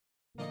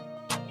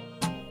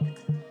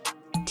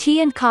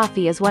Tea and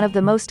coffee is one of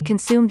the most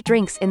consumed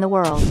drinks in the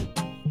world.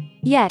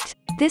 Yet,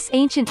 this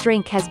ancient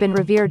drink has been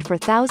revered for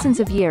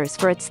thousands of years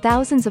for its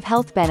thousands of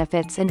health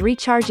benefits and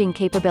recharging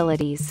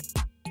capabilities.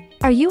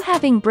 Are you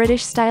having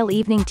British-style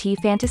evening tea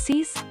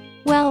fantasies?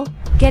 Well,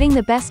 getting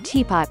the best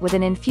teapot with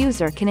an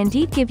infuser can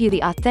indeed give you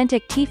the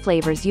authentic tea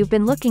flavors you've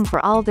been looking for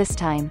all this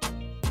time.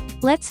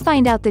 Let's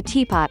find out the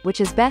teapot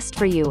which is best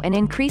for you and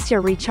increase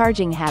your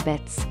recharging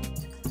habits.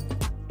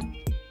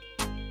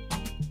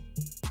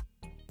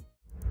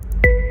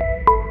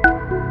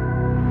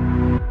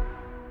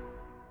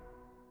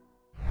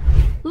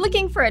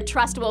 Looking for a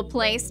trustable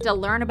place to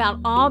learn about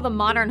all the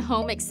modern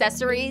home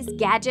accessories,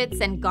 gadgets,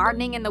 and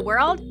gardening in the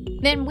world?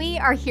 Then we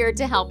are here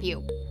to help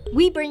you.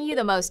 We bring you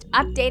the most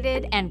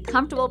updated and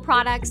comfortable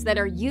products that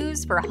are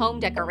used for home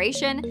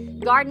decoration,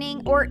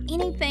 gardening, or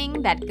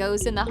anything that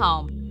goes in the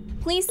home.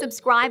 Please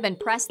subscribe and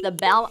press the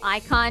bell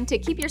icon to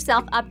keep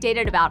yourself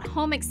updated about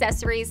home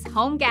accessories,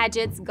 home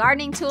gadgets,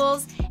 gardening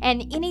tools,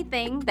 and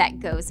anything that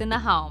goes in the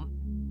home.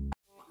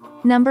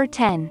 Number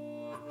 10.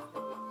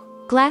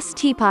 Glass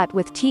teapot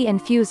with tea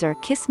infuser.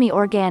 Kiss Me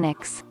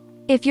Organics.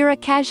 If you're a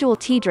casual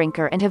tea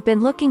drinker and have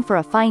been looking for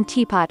a fine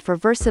teapot for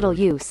versatile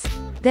use,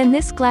 then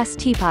this glass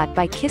teapot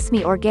by Kiss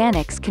Me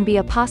Organics can be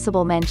a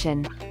possible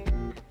mention.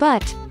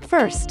 But,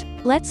 first,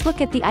 let's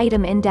look at the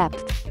item in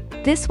depth.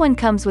 This one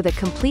comes with a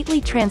completely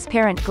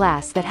transparent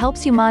glass that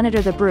helps you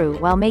monitor the brew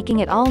while making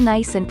it all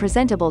nice and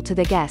presentable to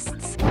the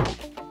guests.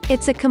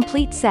 It's a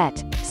complete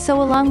set,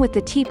 so along with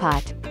the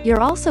teapot,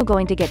 you're also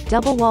going to get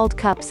double-walled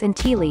cups and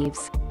tea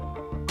leaves.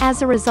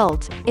 As a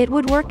result, it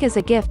would work as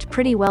a gift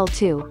pretty well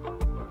too.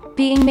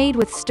 Being made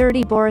with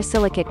sturdy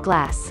borosilicate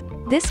glass,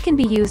 this can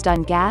be used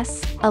on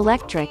gas,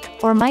 electric,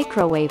 or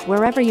microwave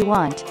wherever you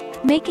want,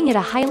 making it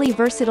a highly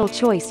versatile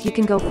choice you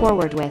can go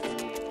forward with.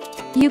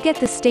 You get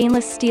the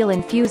stainless steel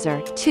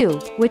infuser, too,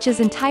 which is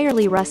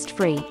entirely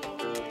rust-free.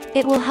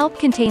 It will help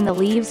contain the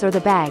leaves or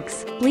the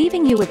bags,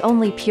 leaving you with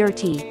only pure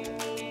tea.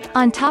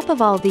 On top of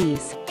all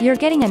these, you're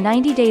getting a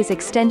 90 days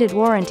extended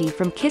warranty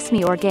from Kiss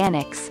Me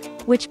Organics,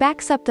 which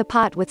backs up the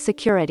pot with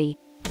security.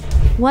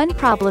 One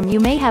problem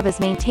you may have is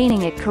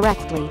maintaining it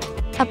correctly.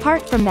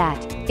 Apart from that,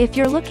 if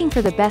you're looking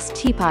for the best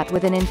teapot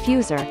with an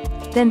infuser,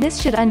 then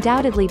this should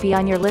undoubtedly be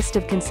on your list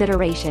of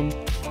consideration.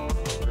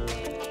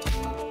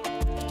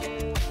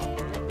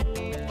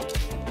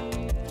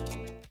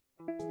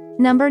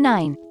 Number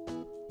 9.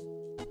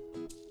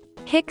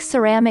 HIC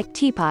Ceramic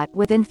Teapot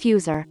with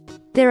Infuser.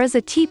 There is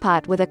a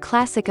teapot with a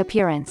classic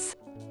appearance.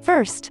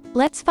 First,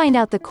 let's find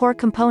out the core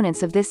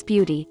components of this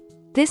beauty.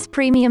 This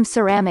premium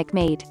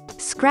ceramic-made,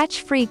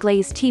 scratch-free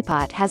glazed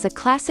teapot has a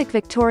classic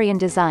Victorian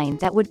design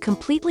that would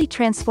completely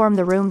transform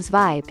the room's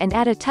vibe and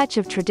add a touch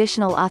of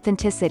traditional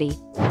authenticity.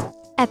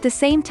 At the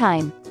same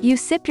time, you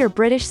sip your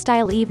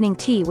British-style evening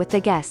tea with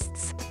the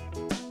guests.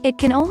 It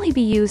can only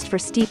be used for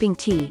steeping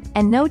tea,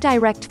 and no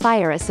direct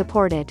fire is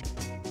supported.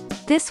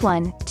 This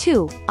one,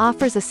 too,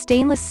 offers a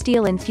stainless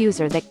steel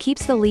infuser that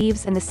keeps the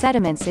leaves and the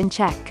sediments in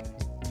check.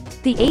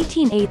 The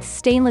 18/8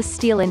 stainless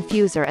steel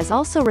infuser is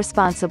also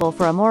responsible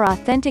for a more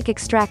authentic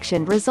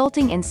extraction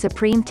resulting in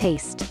supreme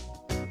taste.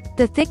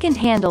 The thickened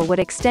handle would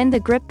extend the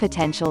grip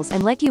potentials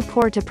and let you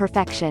pour to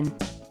perfection.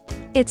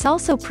 It's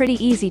also pretty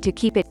easy to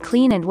keep it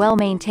clean and well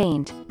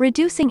maintained,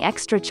 reducing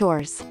extra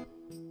chores.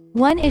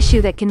 One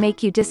issue that can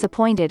make you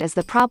disappointed is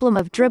the problem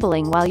of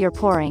dribbling while you're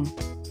pouring.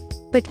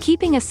 But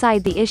keeping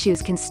aside the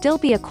issues can still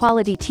be a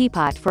quality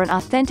teapot for an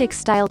authentic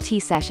style tea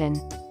session.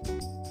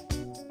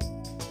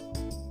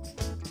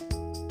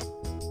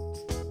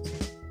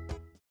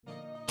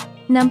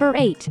 Number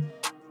 8.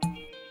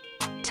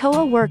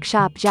 TOWA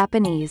Workshop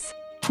Japanese.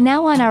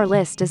 Now on our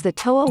list is the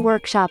TOWA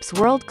Workshop's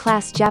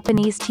world-class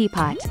Japanese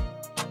teapot.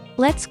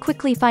 Let's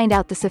quickly find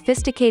out the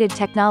sophisticated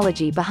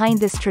technology behind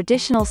this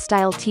traditional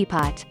style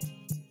teapot.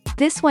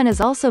 This one is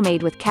also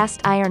made with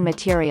cast iron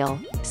material,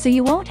 so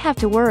you won't have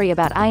to worry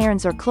about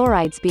irons or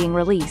chlorides being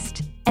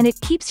released, and it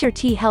keeps your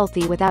tea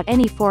healthy without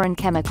any foreign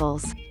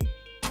chemicals.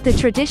 The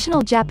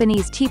traditional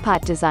Japanese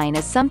teapot design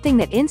is something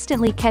that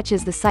instantly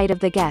catches the sight of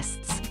the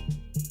guests.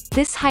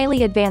 This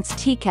highly advanced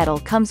tea kettle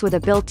comes with a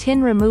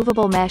built-in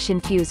removable mesh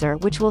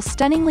infuser which will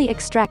stunningly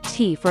extract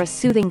tea for a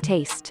soothing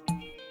taste.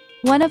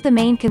 One of the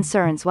main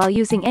concerns while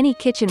using any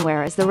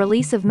kitchenware is the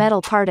release of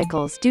metal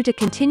particles due to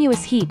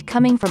continuous heat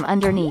coming from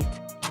underneath.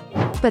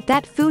 But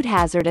that food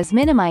hazard is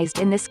minimized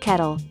in this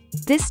kettle.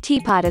 This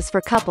teapot is for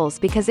couples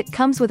because it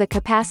comes with a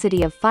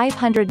capacity of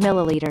 500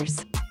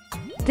 milliliters.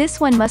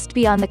 This one must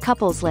be on the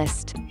couples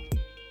list.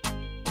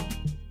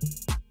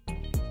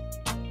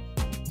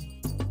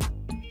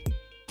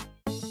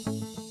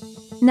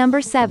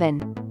 Number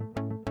 7.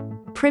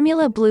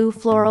 Primula Blue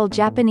Floral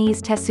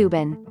Japanese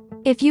Tetsubin.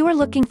 If you are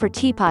looking for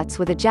teapots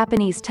with a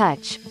Japanese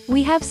touch,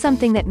 we have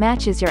something that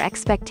matches your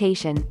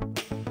expectation.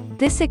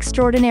 This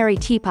extraordinary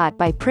teapot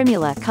by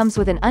Primula comes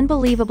with an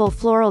unbelievable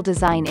floral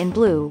design in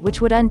blue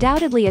which would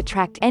undoubtedly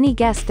attract any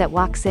guest that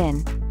walks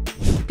in.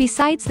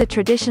 Besides the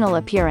traditional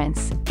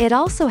appearance, it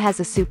also has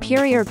a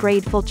superior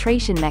grade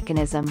filtration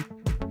mechanism.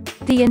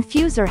 The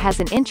infuser has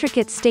an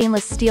intricate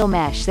stainless steel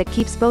mesh that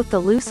keeps both the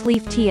loose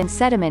leaf tea and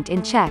sediment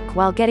in check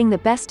while getting the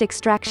best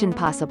extraction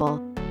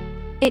possible.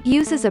 It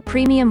uses a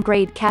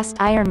premium-grade cast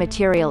iron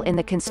material in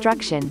the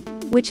construction,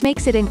 which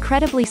makes it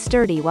incredibly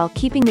sturdy while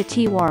keeping the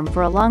tea warm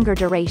for a longer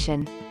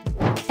duration.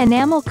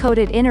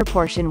 Enamel-coated inner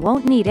portion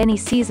won't need any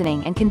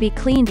seasoning and can be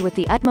cleaned with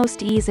the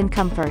utmost ease and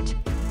comfort.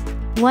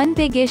 One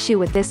big issue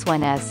with this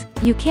one is,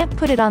 you can't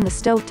put it on the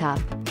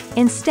stovetop.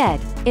 Instead,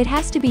 it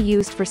has to be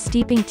used for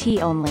steeping tea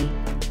only.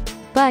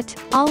 But,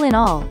 all in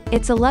all,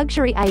 it's a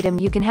luxury item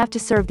you can have to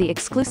serve the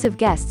exclusive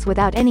guests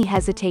without any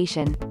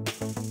hesitation.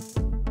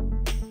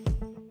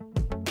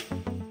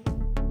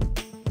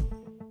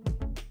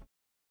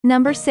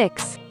 Number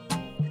 6.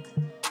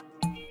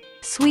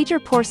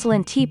 SWEEJAR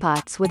Porcelain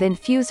Teapots with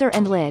Infuser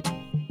and Lid.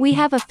 We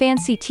have a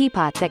fancy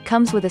teapot that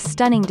comes with a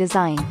stunning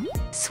design.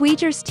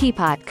 SWEEJAR's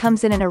teapot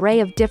comes in an array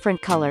of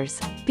different colors,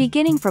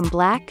 beginning from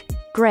black,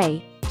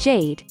 gray,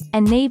 jade,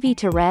 and navy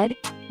to red,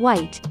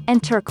 white,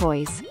 and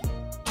turquoise.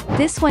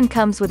 This one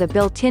comes with a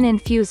built-in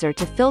infuser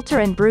to filter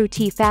and brew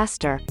tea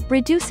faster,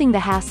 reducing the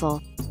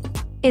hassle.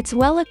 It's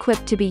well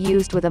equipped to be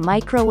used with a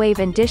microwave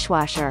and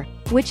dishwasher,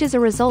 which as a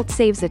result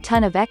saves a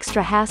ton of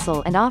extra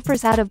hassle and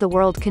offers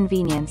out-of-the-world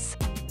convenience.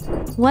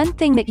 One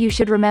thing that you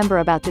should remember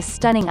about this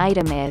stunning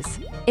item is,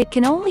 it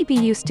can only be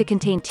used to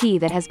contain tea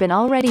that has been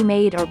already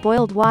made or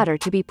boiled water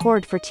to be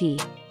poured for tea.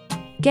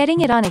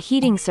 Getting it on a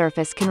heating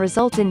surface can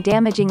result in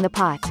damaging the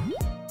pot.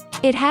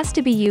 It has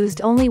to be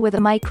used only with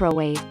a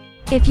microwave.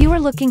 If you are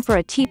looking for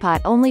a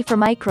teapot only for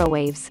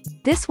microwaves,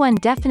 this one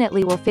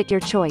definitely will fit your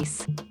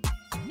choice.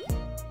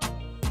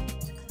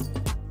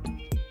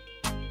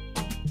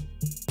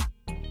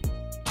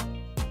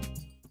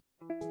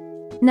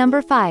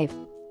 Number 5.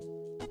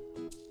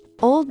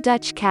 Old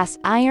Dutch Cast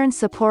Iron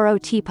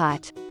Sapporo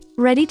Teapot.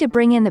 Ready to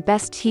bring in the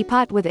best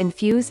teapot with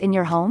infuse in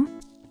your home?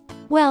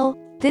 Well,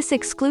 this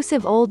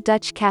exclusive Old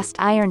Dutch Cast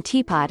Iron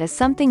Teapot is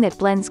something that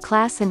blends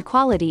class and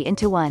quality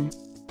into one.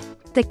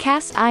 The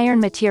cast iron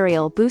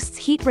material boosts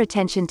heat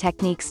retention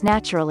techniques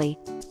naturally.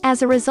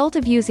 As a result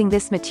of using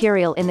this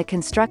material in the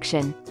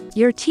construction,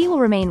 your tea will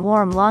remain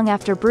warm long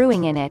after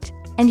brewing in it,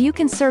 and you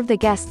can serve the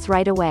guests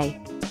right away.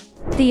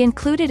 The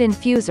included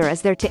infuser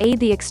is there to aid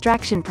the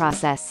extraction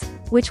process,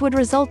 which would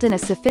result in a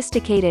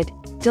sophisticated,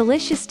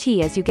 delicious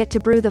tea as you get to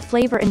brew the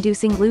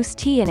flavor-inducing loose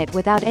tea in it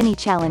without any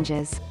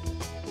challenges.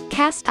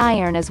 Cast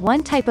iron is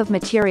one type of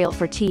material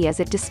for tea as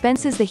it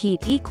dispenses the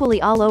heat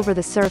equally all over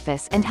the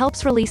surface and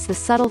helps release the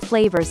subtle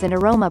flavors and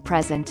aroma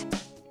present.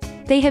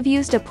 They have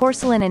used a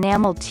porcelain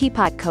enameled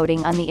teapot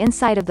coating on the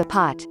inside of the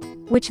pot,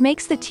 which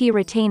makes the tea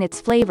retain its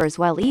flavors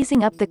while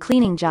easing up the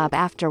cleaning job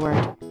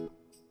afterward.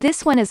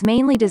 This one is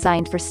mainly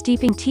designed for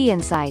steeping tea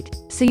inside,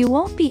 so you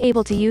won't be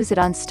able to use it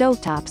on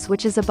stovetops,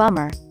 which is a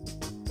bummer.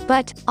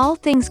 But, all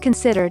things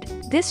considered,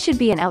 this should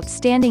be an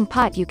outstanding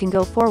pot you can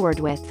go forward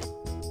with.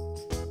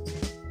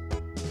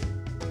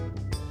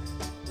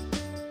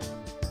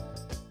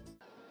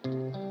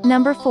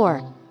 Number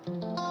 4.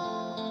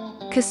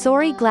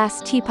 KOSORI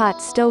Glass Teapot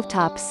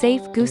Stovetop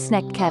Safe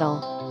Gooseneck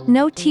Kettle.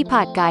 No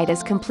teapot guide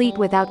is complete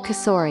without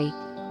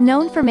KOSORI.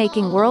 Known for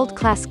making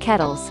world-class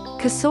kettles,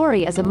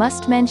 KOSORI is a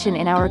must-mention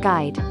in our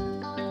guide.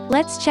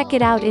 Let's check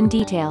it out in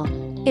detail.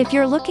 If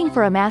you're looking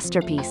for a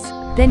masterpiece,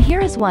 then here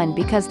is one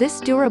because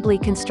this durably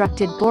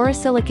constructed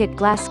borosilicate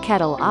glass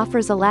kettle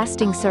offers a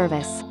lasting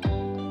service.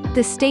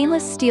 The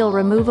stainless steel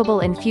removable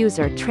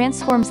infuser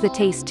transforms the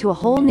taste to a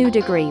whole new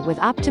degree with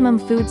optimum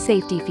food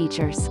safety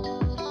features.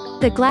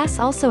 The glass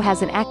also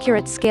has an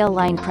accurate scale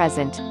line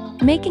present,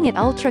 making it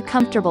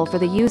ultra-comfortable for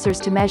the users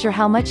to measure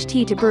how much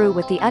tea to brew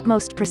with the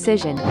utmost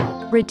precision,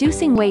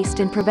 reducing waste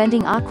and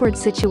preventing awkward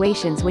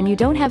situations when you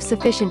don't have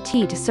sufficient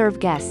tea to serve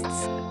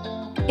guests.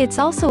 It's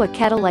also a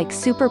kettle-like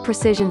super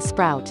precision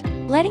sprout,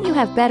 letting you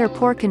have better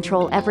pour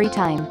control every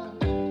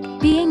time.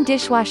 Being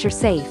dishwasher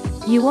safe,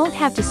 you won't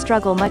have to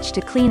struggle much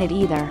to clean it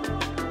either.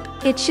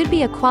 It should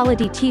be a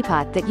quality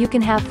teapot that you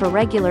can have for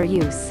regular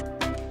use.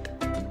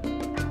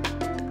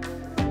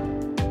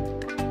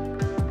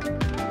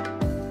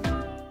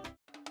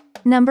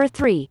 Number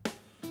 3.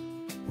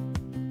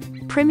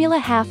 Primula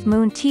Half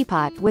Moon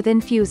Teapot with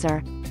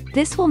Infuser.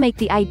 This will make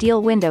the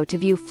ideal window to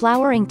view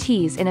flowering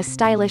teas in a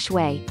stylish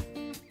way.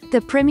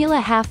 The Primula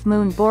Half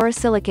Moon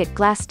borosilicate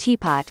glass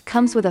teapot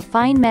comes with a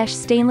fine mesh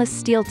stainless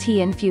steel tea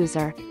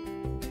infuser.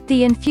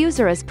 The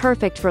infuser is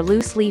perfect for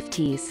loose leaf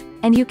teas,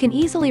 and you can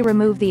easily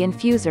remove the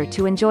infuser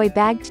to enjoy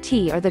bagged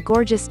tea or the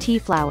gorgeous tea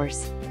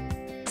flowers.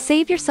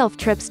 Save yourself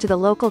trips to the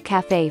local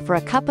cafe for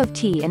a cup of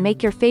tea and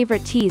make your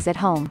favorite teas at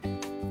home.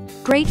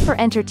 Great for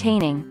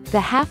entertaining, the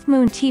Half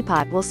Moon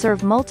Teapot will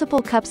serve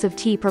multiple cups of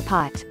tea per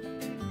pot.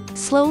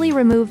 Slowly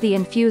remove the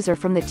infuser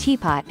from the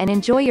teapot and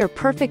enjoy your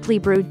perfectly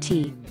brewed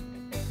tea.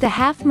 The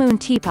Half Moon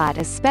Teapot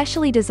is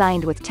specially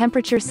designed with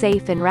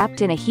temperature-safe and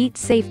wrapped in a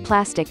heat-safe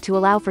plastic to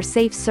allow for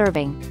safe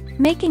serving,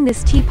 making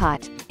this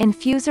teapot,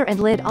 infuser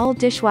and lid all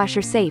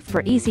dishwasher safe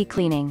for easy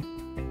cleaning.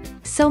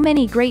 So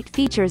many great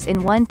features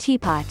in one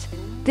teapot.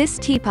 This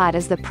teapot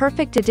is the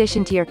perfect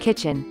addition to your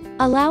kitchen,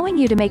 allowing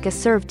you to make a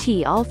serve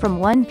tea all from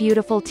one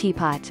beautiful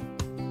teapot.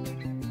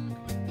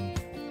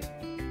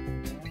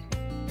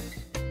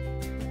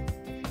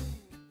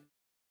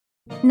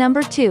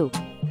 Number 2.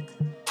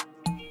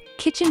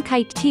 Kitchen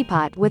Kite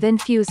Teapot with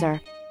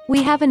Infuser.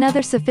 We have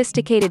another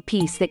sophisticated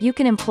piece that you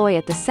can employ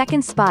at the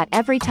second spot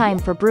every time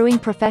for brewing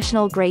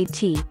professional grade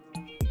tea.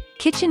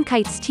 Kitchen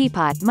Kite's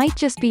teapot might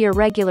just be your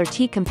regular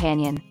tea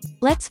companion.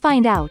 Let's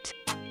find out.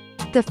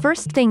 The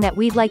first thing that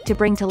we'd like to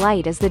bring to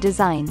light is the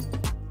design.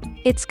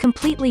 It's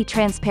completely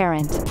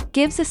transparent,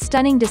 gives a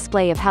stunning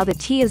display of how the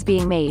tea is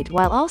being made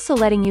while also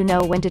letting you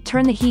know when to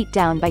turn the heat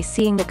down by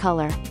seeing the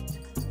color.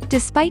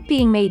 Despite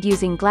being made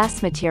using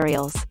glass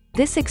materials,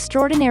 this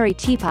extraordinary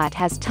teapot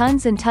has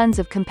tons and tons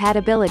of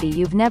compatibility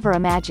you've never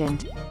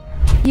imagined.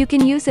 You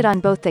can use it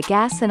on both the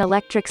gas and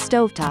electric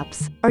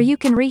stovetops, or you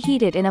can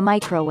reheat it in a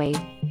microwave.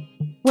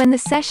 When the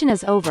session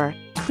is over,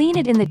 clean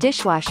it in the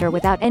dishwasher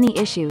without any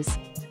issues.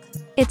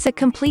 It's a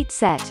complete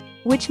set,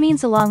 which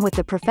means along with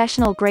the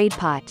professional grade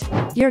pot,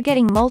 you're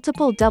getting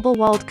multiple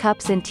double-walled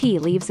cups and tea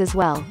leaves as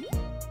well.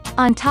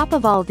 On top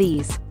of all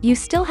these, you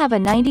still have a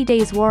 90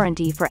 days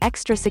warranty for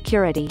extra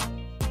security.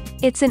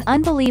 It's an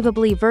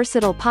unbelievably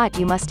versatile pot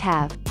you must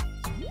have.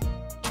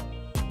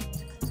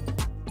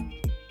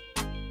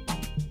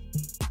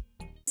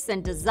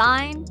 And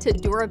design to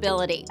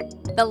durability.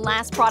 The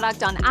last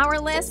product on our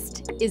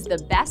list is the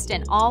best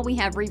in all we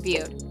have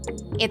reviewed.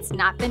 It's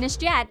not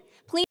finished yet.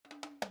 Please.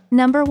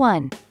 Number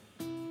 1.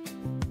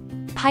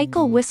 HIC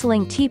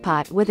Whistling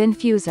Teapot with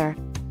Infuser.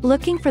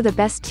 Looking for the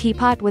best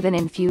teapot with an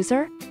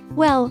infuser?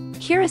 Well,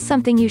 here is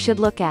something you should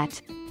look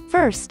at.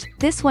 First,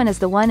 this one is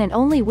the one and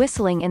only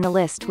whistling in the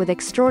list with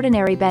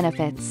extraordinary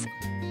benefits.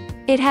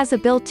 It has a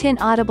built-in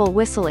audible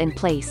whistle in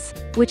place,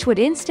 which would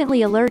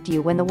instantly alert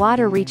you when the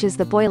water reaches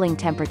the boiling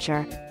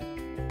temperature.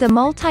 The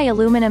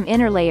multi-aluminum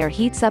inner layer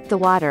heats up the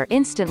water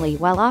instantly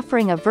while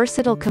offering a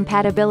versatile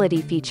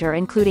compatibility feature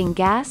including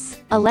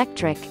gas,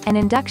 electric, and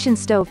induction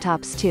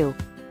stovetops too.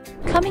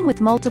 Coming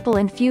with multiple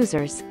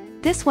infusers,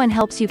 this one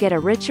helps you get a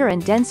richer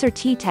and denser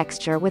tea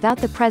texture without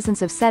the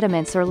presence of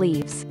sediments or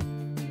leaves.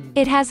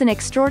 It has an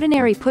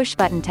extraordinary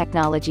push-button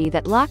technology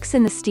that locks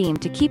in the steam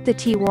to keep the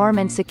tea warm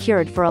and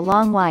secured for a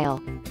long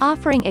while,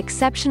 offering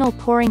exceptional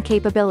pouring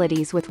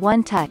capabilities with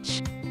one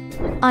touch.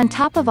 On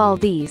top of all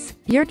these,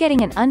 you're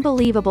getting an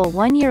unbelievable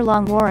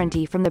 1-year-long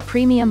warranty from the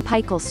premium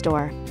HIC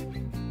store.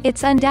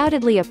 It's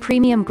undoubtedly a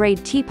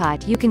premium-grade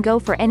teapot you can go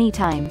for any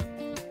time.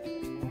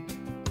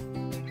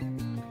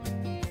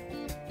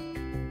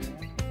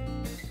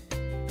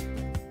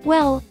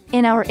 Well,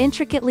 in our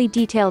intricately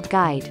detailed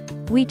guide,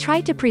 we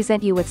tried to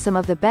present you with some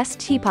of the best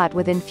teapot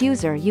with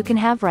infuser you can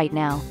have right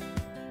now.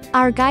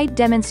 Our guide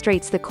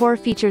demonstrates the core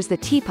features the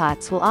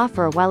teapots will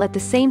offer while at the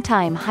same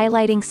time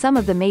highlighting some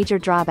of the major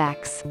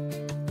drawbacks.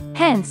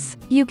 Hence,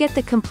 you get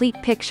the complete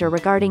picture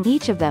regarding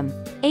each of them,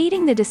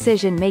 aiding the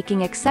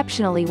decision-making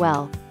exceptionally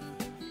well.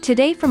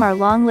 Today from our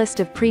long list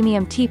of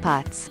premium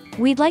teapots,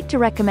 we'd like to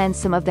recommend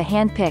some of the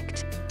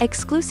hand-picked,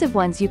 exclusive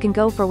ones you can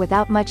go for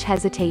without much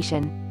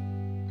hesitation.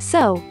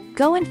 So,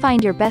 go and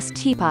find your best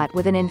teapot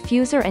with an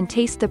infuser and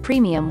taste the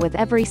premium with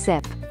every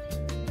sip.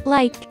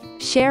 Like,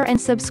 share and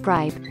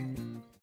subscribe.